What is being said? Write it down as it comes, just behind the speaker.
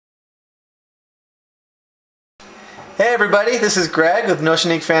Hey everybody, this is Greg with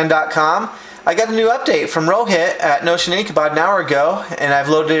NotionInkFan.com. I got a new update from Rohit at Notion Ink about an hour ago, and I've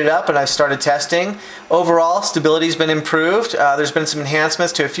loaded it up and I've started testing. Overall, stability's been improved. There's been some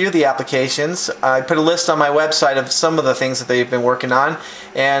enhancements to a few of the applications. I put a list on my website of some of the things that they've been working on,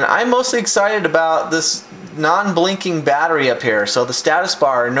 and I'm mostly excited about this non-blinking battery up here. So the status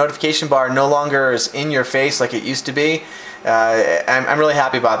bar, notification bar, no longer is in your face like it used to be. I'm really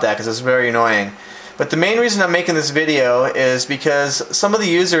happy about that because it's very annoying. But the main reason I'm making this video is because some of the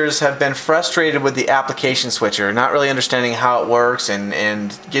users have been frustrated with the application switcher, not really understanding how it works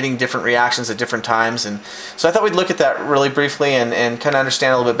and getting different reactions at different times. And so I thought we'd look at that really briefly and kind of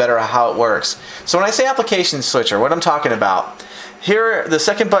understand a little bit better how it works. So when I say application switcher, what I'm talking about, here the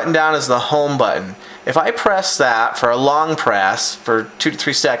second button down is the home button. If I press that for a long press for 2 to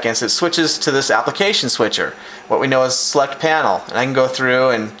 3 seconds, it switches to this application switcher, what we know as select panel, and I can go through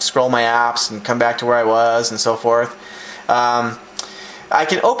and scroll my apps and come back to where I was and so forth. I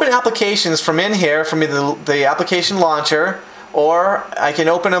can open applications from in here from either the application launcher, or I can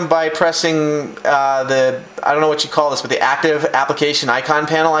open them by pressing I don't know what you call this, but the active application icon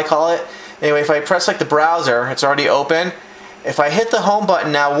panel I call it. Anyway, if I press like the browser, it's already open. If I hit the home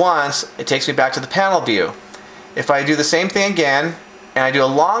button now once, it takes me back to the panel view. If I do the same thing again, and I do a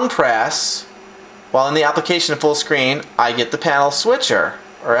long press while in the application full screen, I get the panel switcher,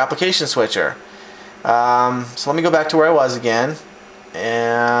 or application switcher. So let me go back to where I was again.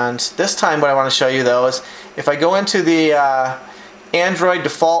 And this time what I want to show you though is if I go into the Android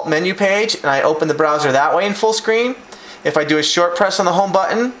default menu page and I open the browser that way in full screen, if I do a short press on the home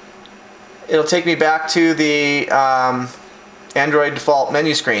button, it'll take me back to the Android default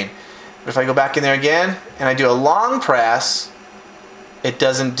menu screen. But if I go back in there again and I do a long press, it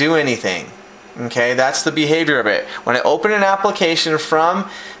doesn't do anything. Okay, that's the behavior of it. When I open an application from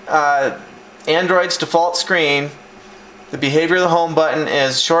Android's default screen, the behavior of the home button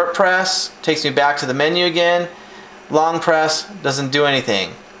is short press, takes me back to the menu again, long press, doesn't do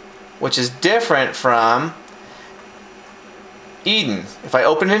anything, which is different from Eden. If I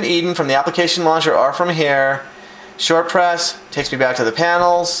open in Eden from the application launcher or from here, short press takes me back to the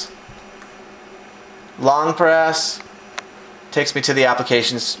panels, long press takes me to the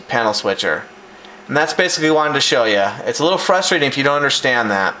applications panel switcher. And that's basically what I wanted to show you. It's a little frustrating if you don't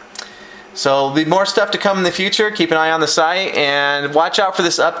understand that. So there'll be more stuff to come in the future. Keep an eye on the site and watch out for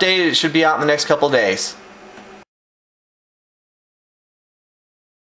this update. It should be out in the next couple days.